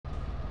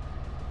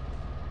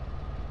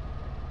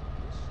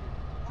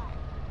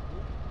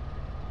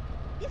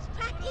This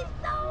track is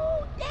so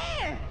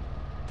there.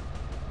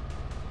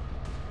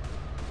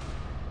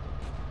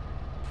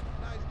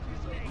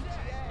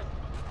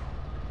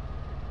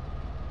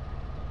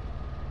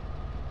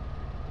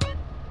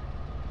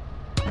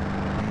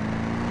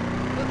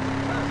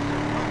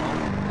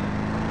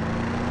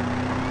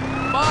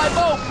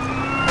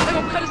 They're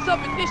gonna cut us up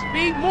at this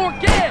speed. More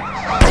gas!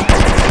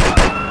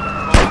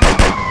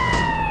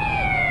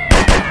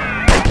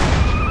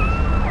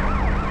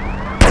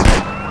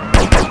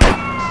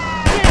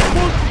 Yeah,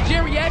 close to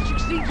geriatric,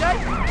 CJ.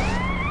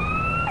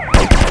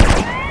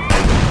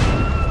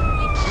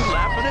 You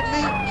laughing at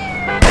me?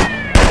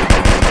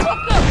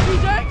 Fuck up,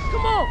 CJ.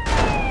 Come on.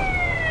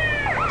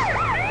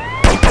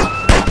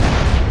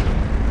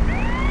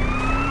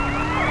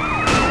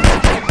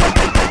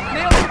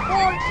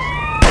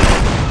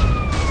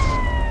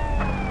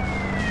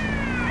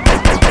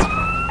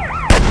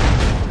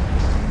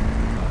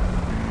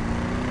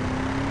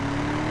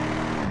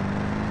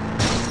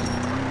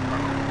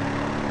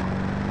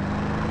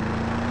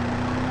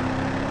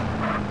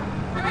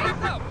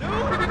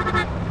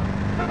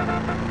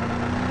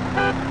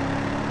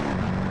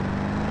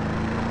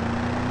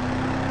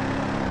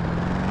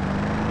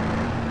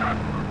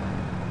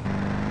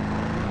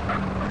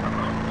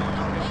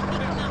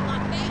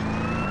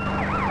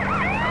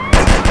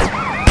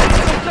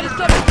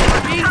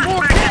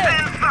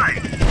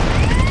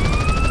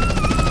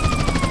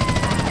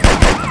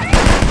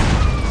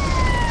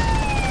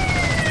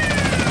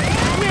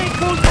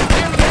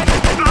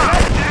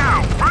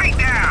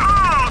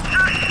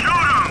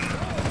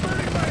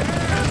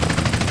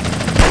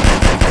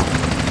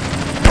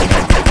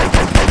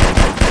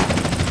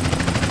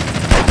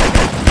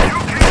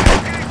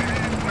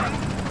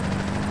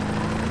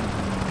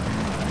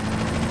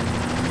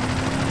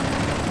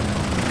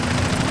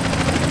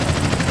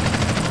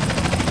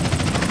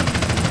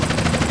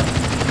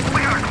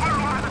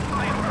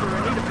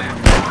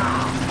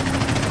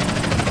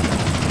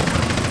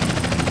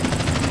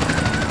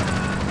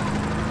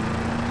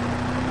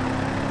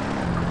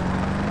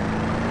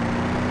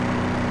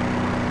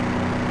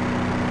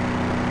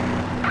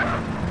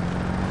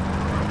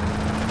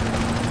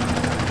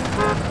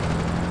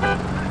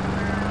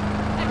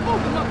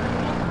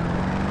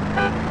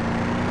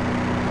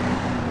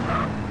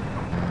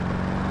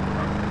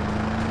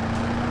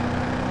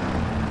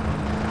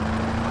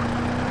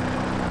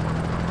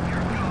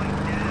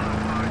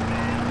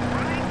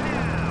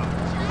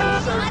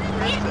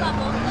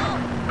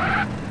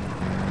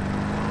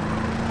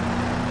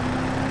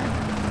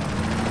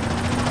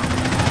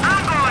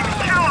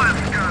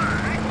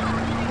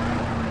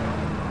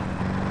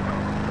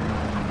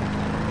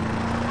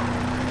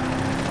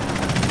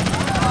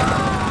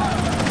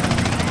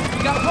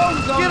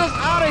 Get us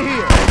out of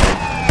here!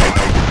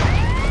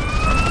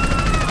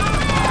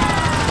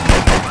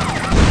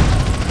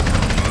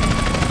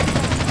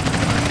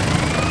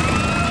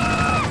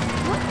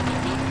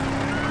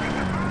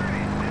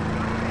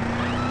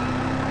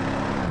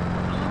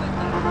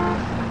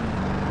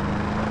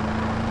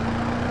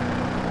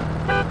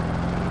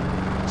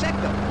 Check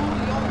the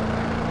booty on.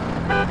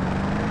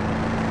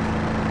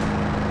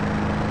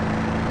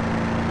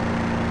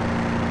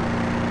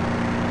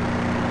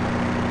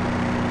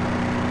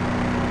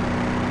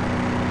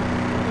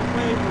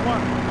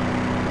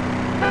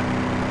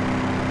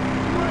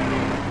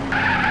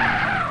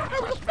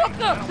 Fuck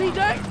up, CJ!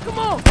 Come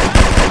on!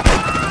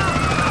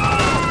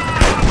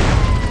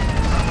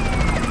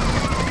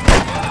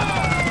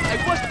 Hey,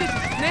 what's this?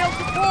 Nail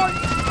support?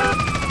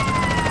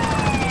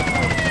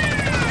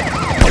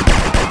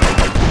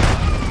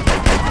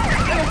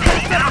 They gonna cut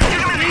us up at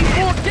this speed.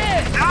 More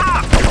gas!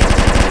 Stop!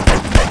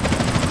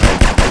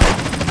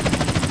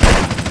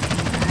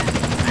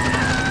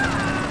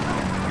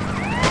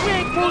 We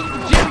ain't closing the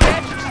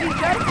geriatric,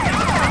 CJ!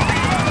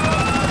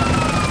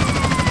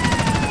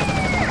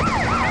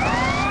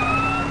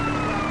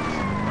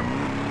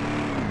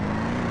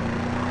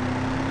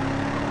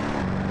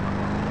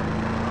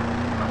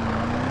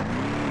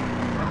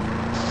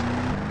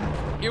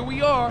 Here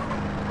we are.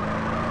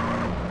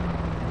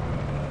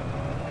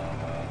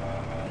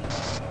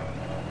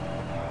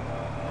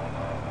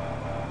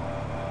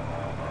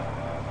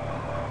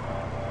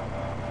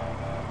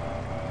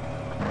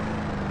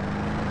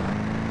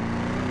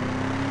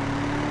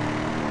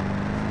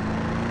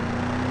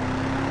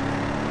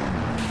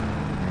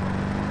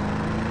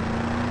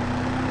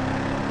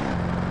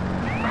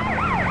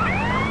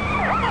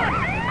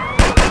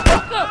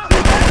 Fuck up,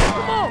 CJ!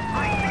 Come on!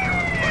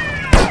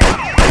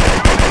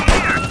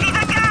 He's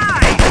a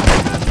guy!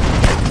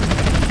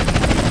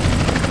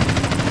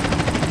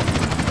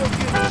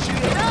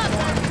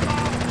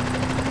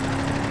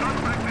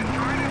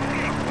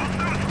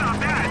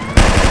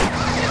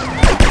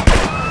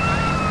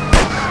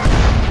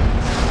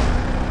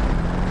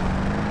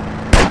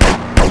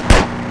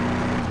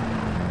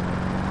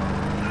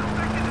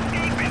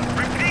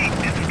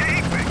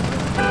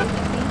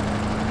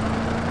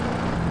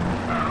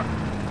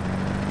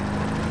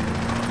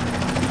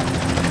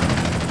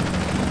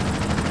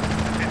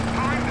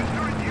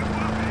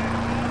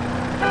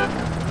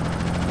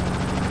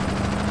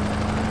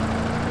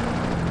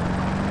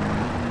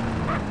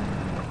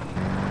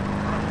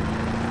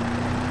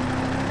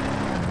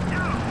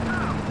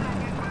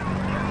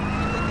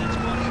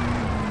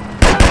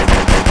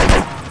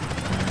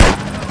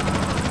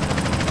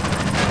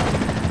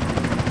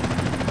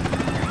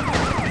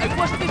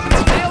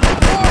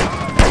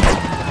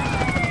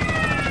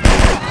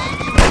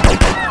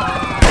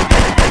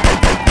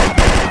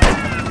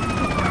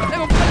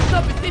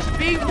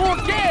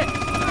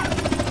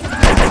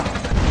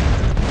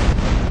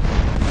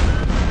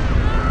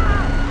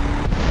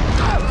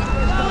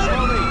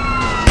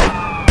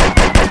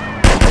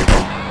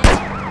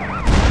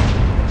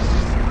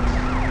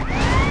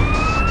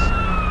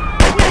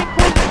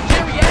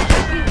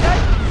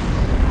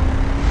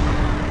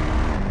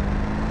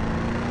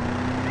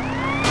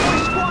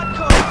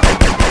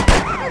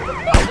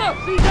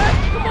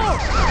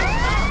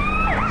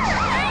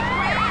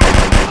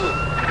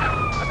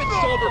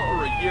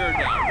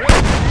 turned out.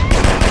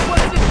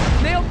 What's this?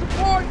 Nail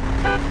support?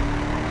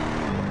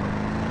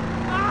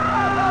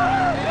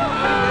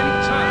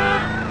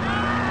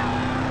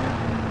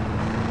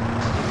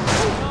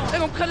 They're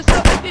gonna cut us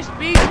up at this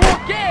speed. More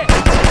gas.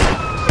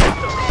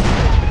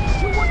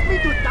 You want me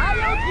to die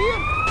out here?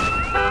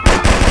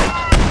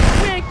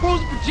 We ain't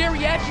cruising for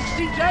geriatrics,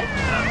 CJ.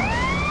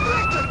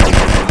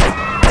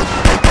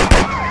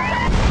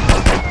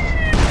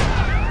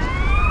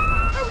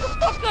 Hurry the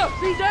fuck up,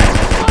 CJ.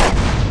 Come on.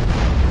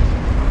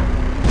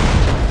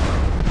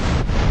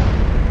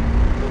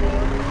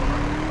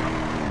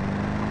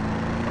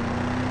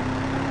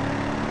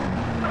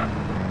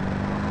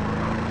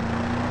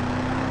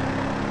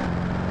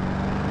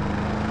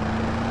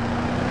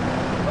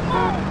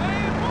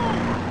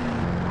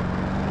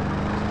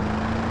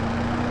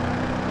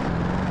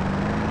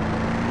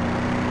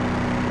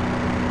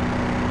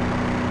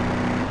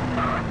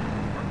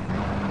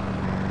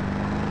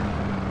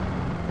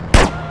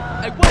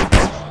 Hey, what's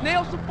this?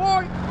 Nail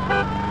support?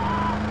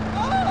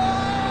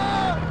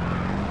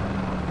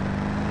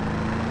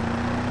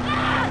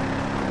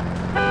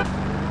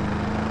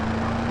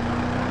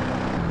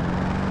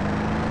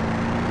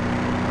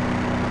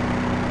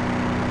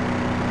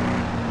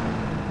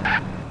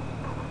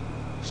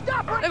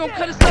 Stop right They're gonna there!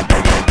 cut us up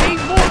at this speed.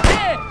 More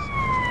gas.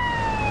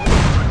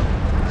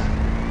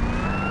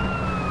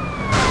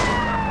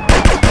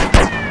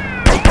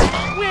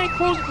 We ain't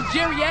cruising for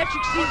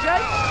geriatrics, CJ.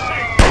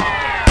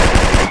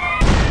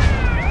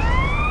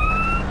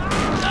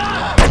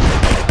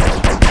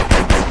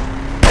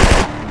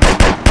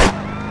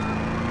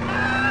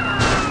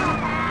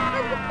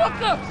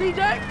 Fuck up,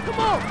 CJ! Come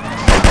on!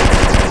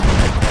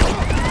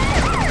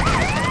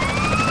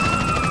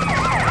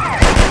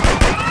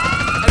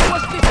 Hey,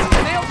 what's this?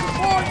 Nail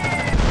support?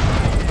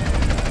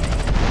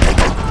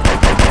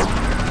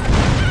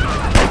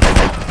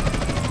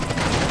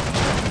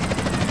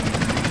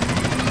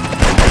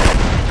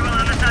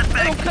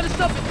 They don't cut us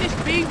up at this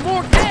speed.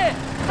 More gas!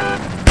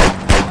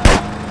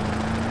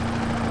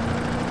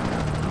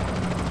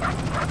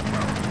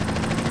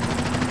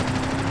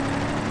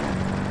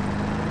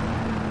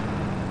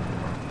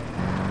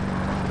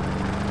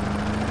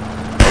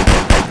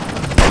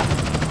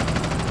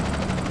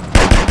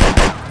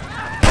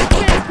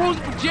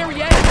 Cruising for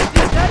geriatrics,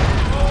 CJ.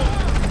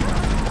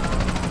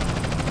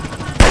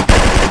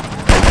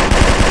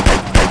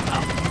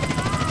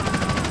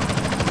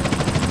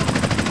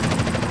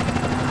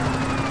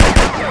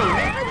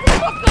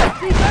 Fuck up,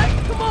 CJ.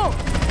 Come on.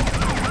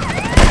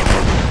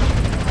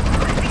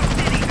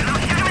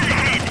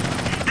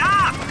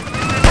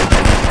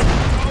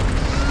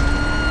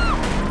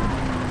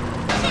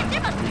 Shit,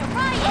 there must be a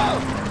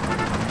riot!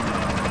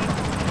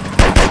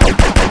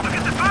 Look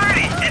at the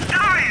party!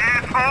 Enjoy,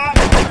 asshole!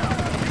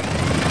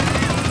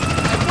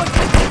 Hey, what's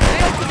this?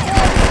 Nail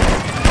support?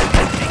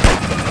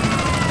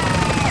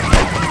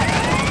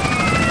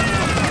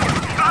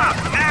 Stop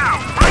now!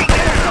 Right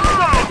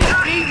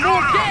now! Need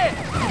more gas!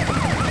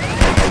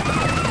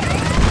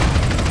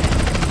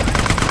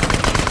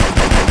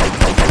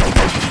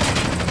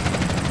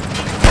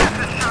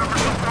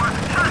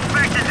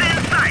 Suspect is in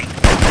sight!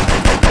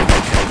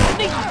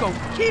 Niggas gonna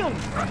kill me.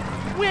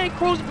 We ain't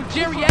cruising for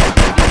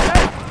geriatrics, CJ.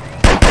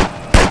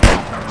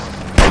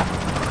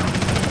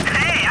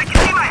 Hey, I can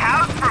see my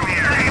house from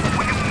here!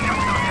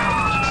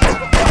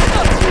 Fuck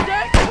up, CJ.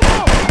 Come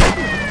on.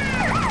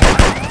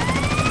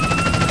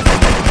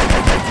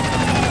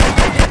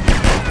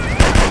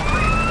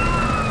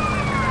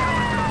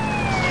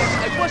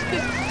 Hey, what's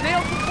this?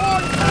 Nail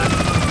support?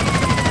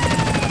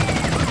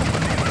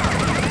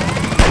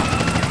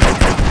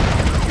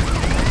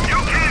 You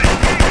can't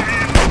escape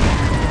him!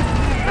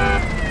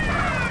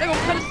 They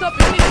gonna cut us up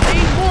and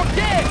need more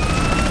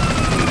gas!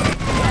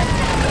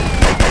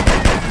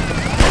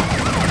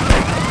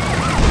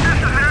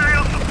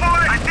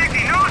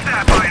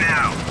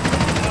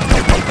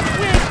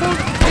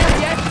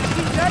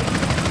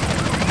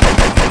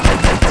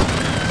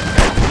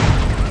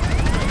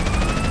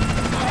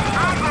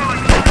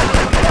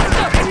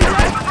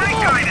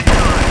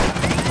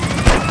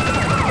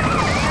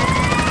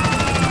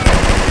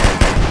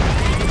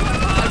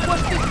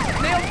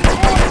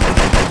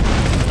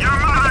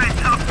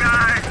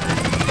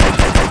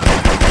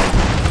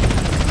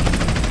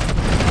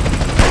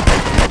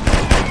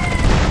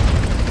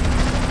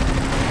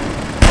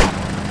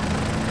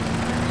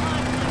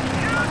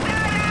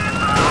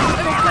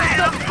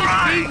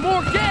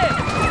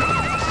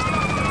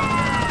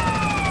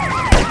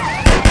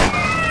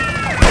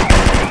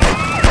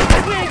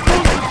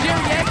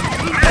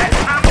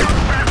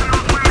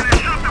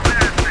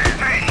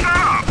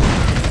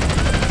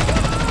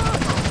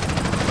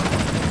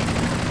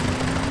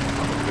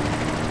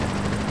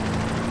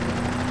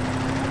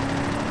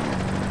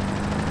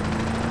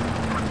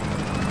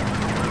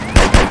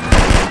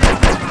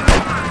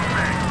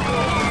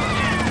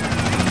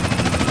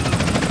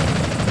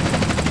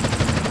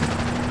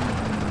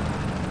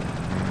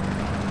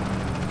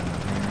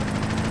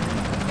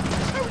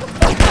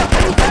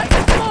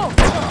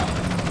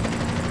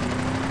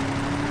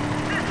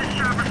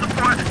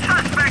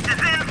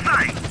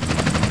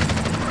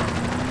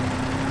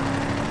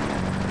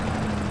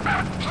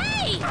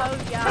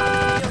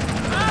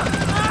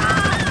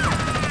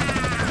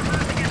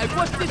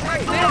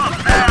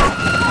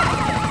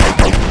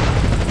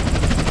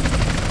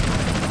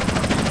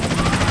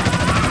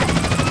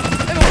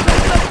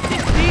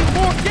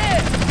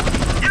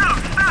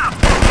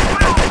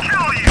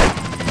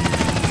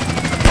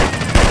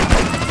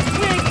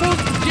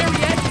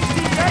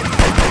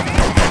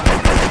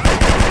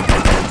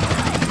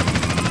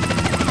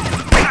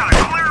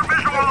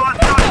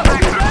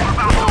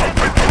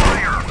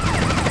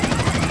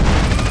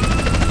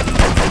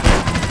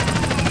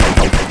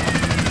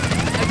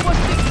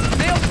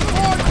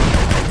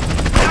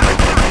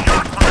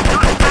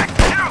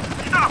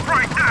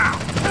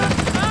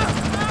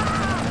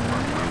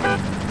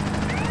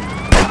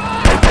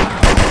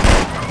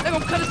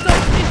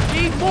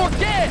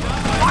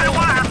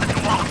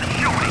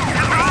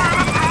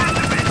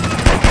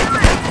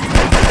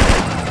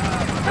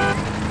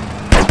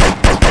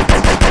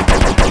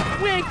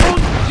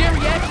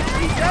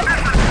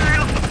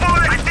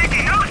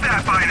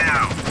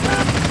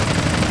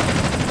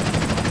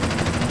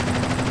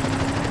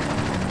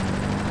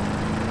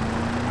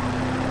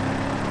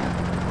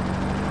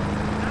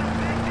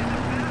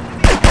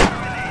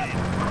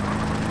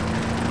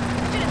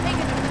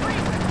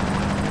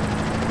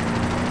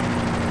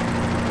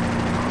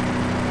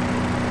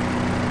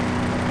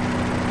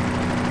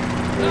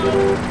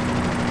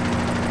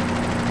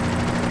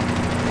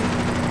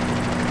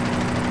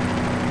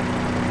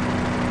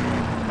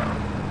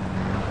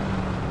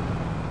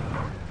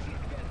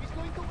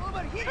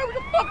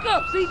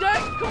 CJ,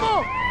 come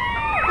on.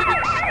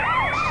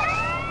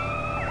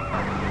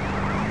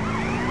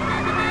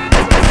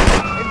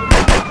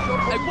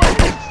 Hey, what's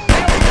this?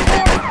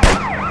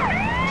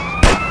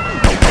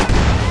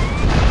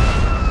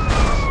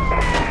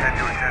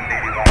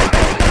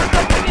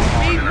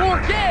 Need more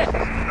gas.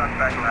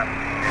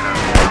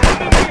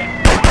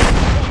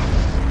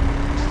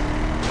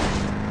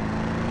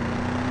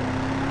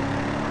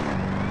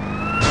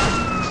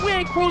 We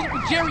ain't cruising for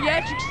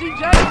geriatrics,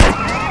 CJ.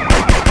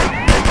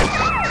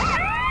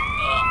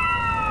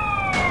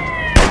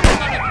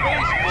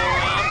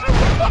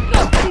 Fuck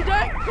up, CJ.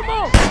 Come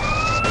on.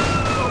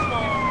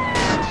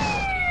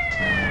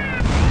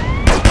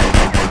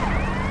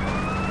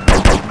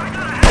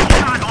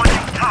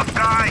 Tough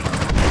guy.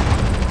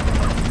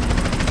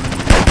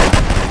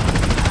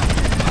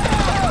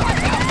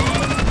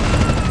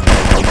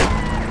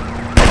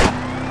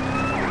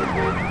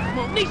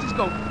 Nieces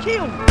go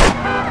kill me.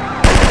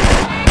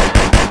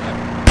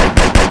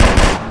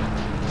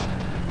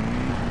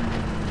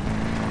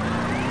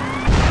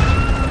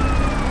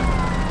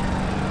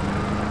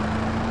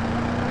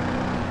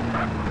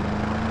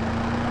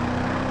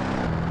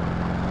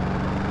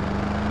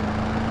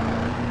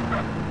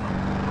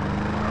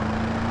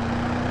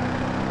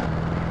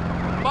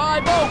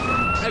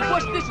 Hey,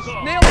 what's this? A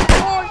snail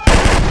boy?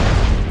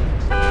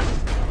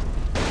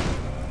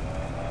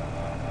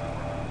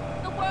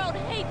 The world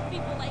hates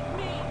people like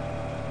me.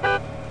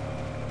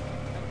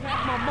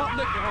 Pass my mop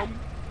liquor, homie.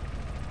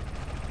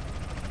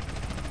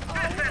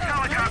 This is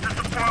helicopter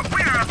support.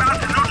 We are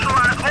about to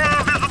neutralize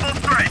all visible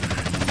threats.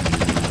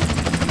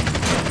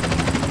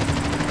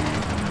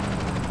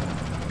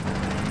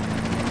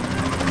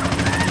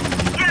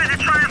 Yeah, to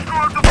try and screw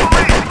up the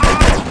police,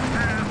 huh?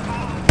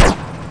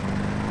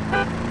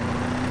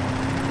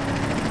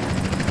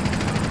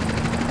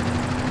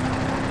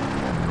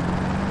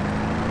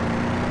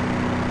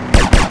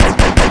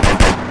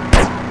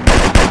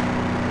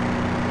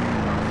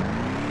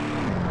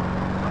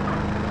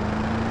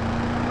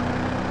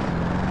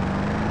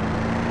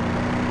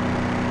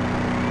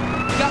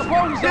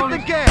 Hit the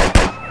gas!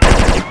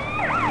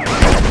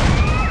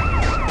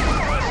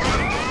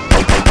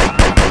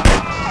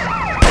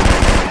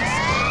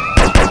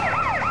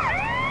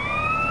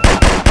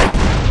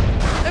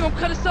 They gonna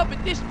cut us up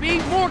at this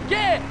speed, more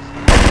gas! We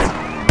ain't cruising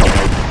for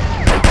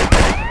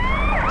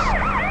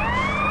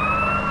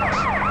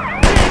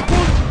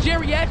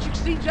geriatrics,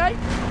 CJ.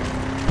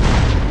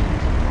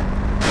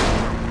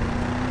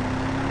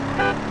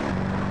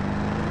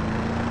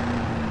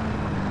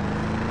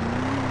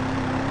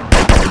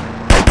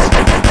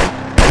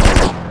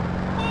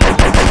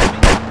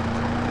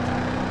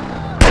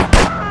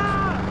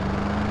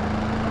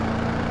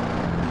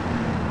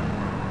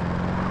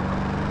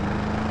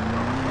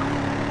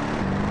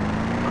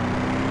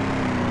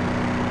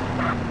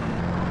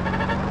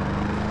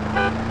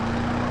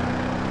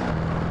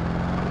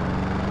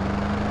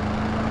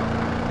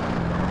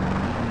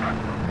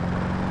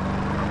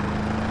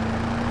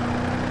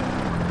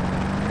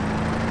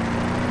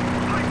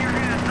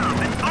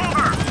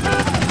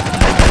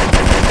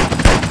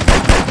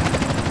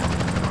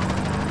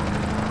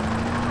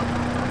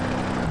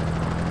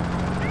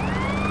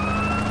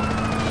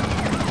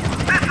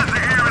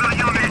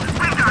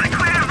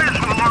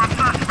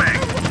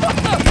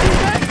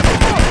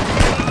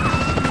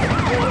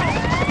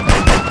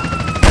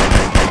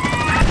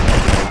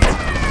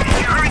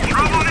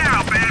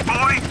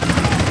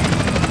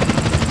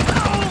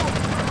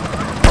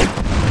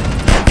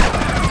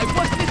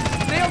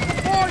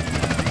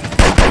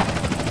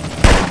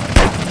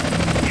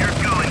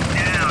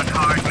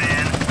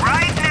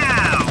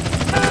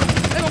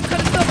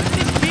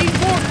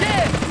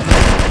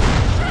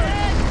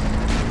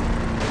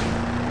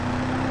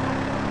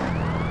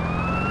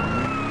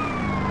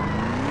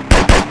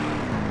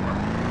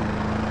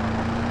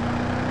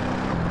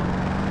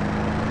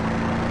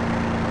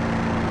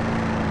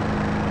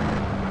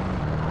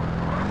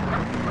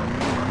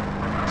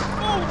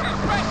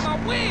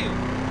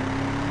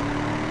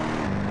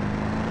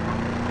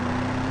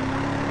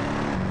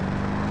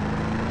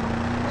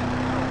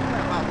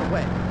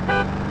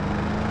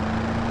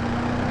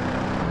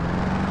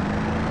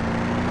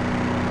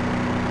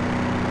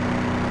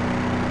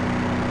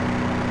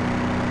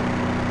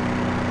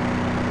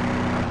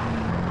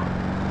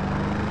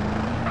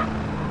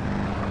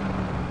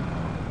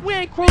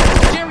 Cruising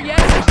for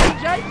geriatrics,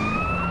 CJ.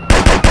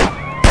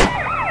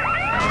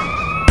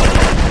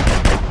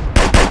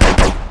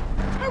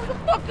 Hurry the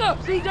fuck up,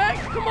 CJ.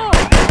 Come on.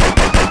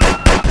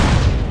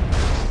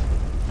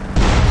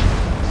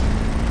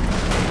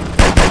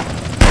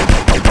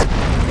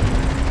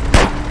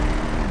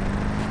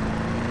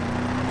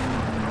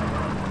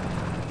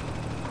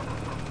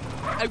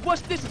 Hey,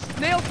 what's this? A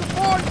snail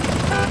support?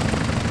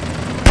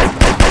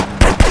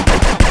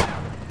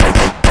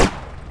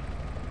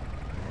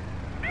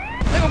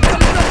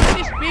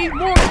 Need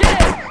more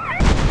gas!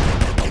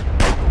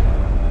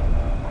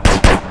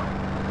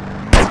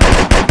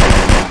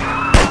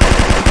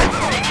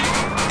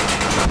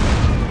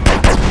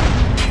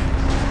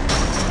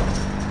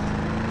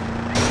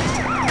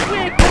 We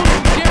ain't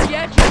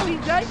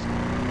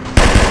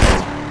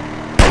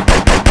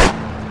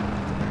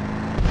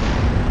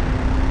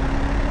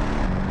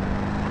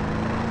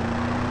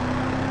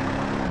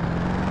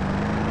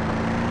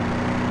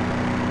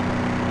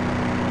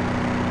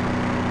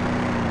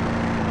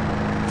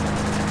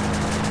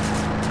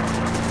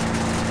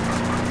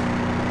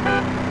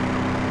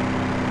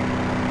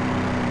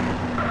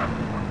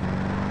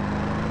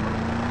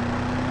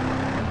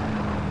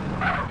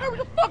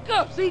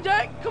up,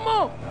 CJ. Come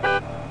on.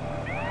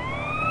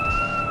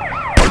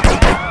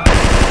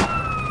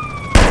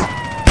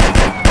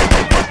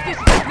 What's this?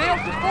 Nail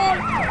support?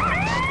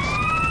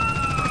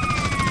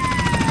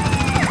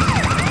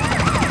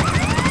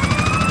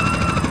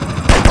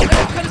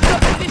 They'll cut us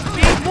up with this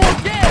speed. More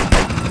gas.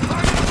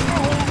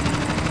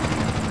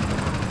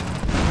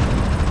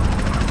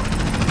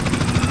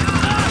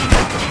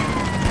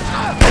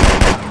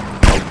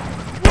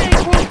 We ain't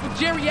close for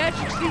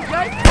geriatric, CJ.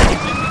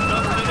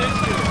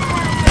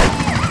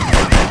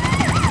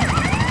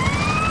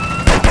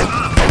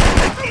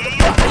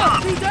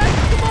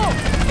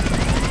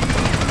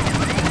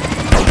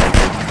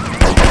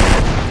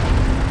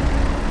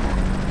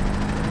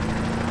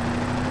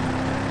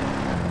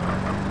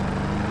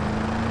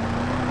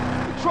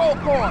 Control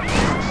car.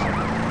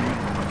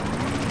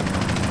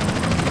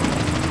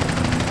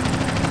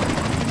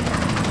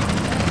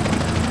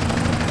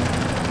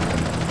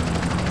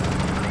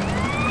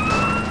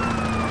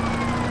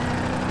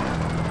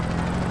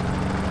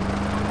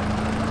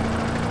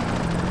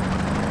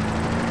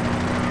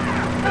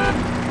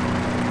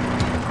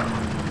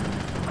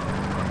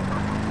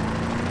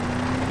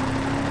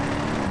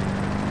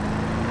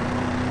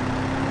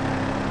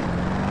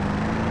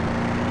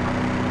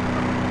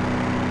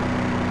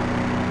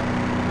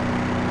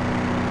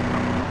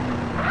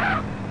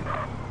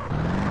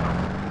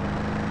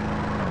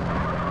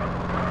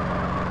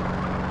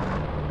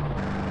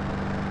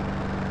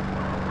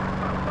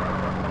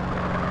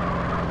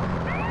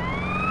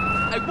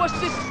 Hey, what's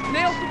this?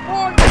 Nail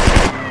support?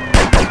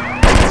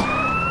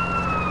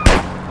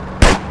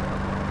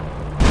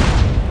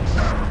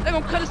 They're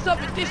gonna cut us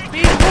up at this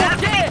speed. More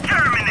gas.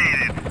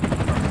 Terminated.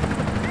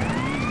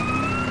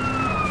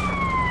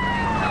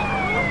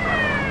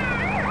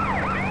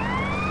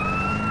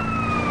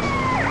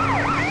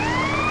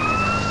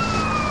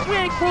 We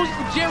ain't cruising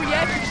for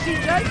geriatric,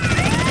 CJ.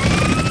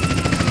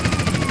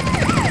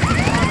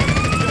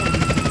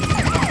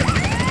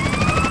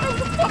 Hey,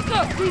 the fuck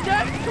up, CJ.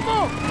 Come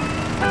on.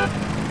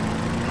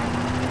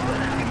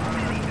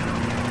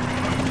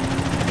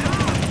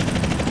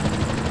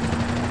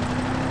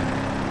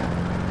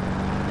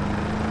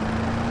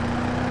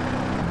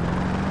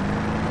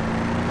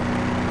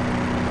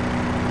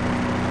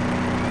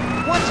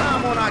 One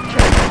time on our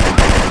case.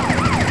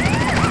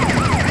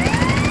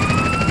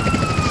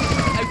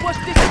 Hey, what's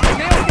this?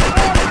 Nail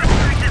support?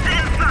 Is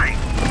in sight.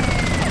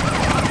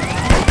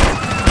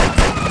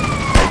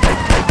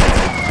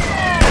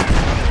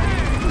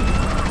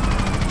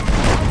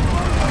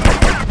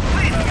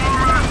 Please,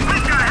 moron.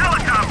 We've got a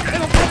helicopter. They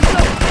gonna put us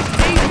up with this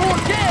speed. More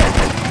gas.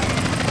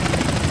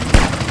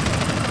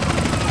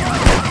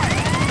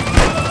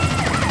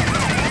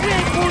 We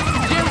ain't cruising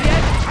for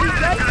geriatric,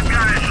 CJ. Good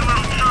guys, you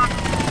little chump.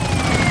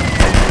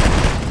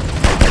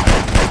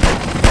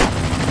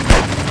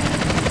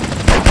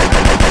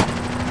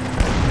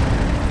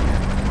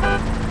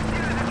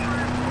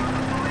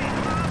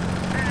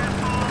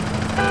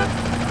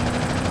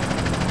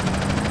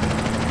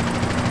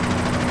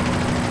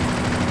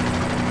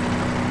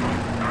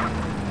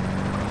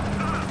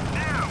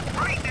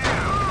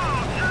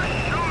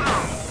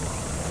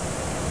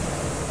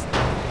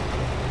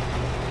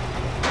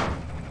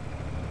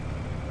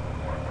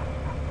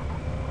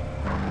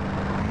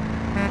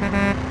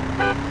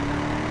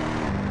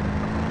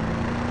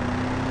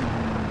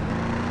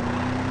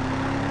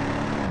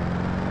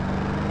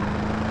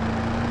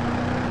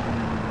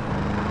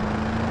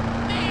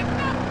 Man,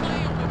 stop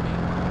playing with me.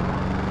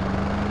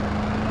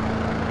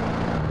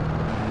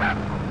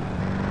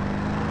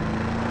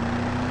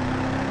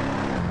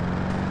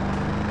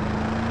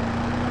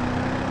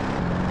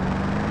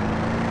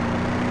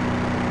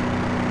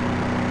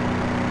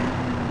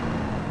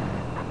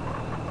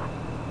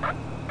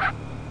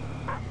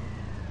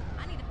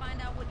 I need to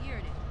find out what year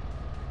it is.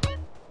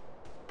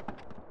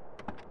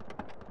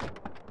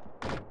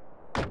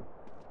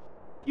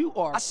 You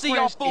are I see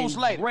y'all fresh fools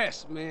and later.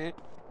 dressed, man.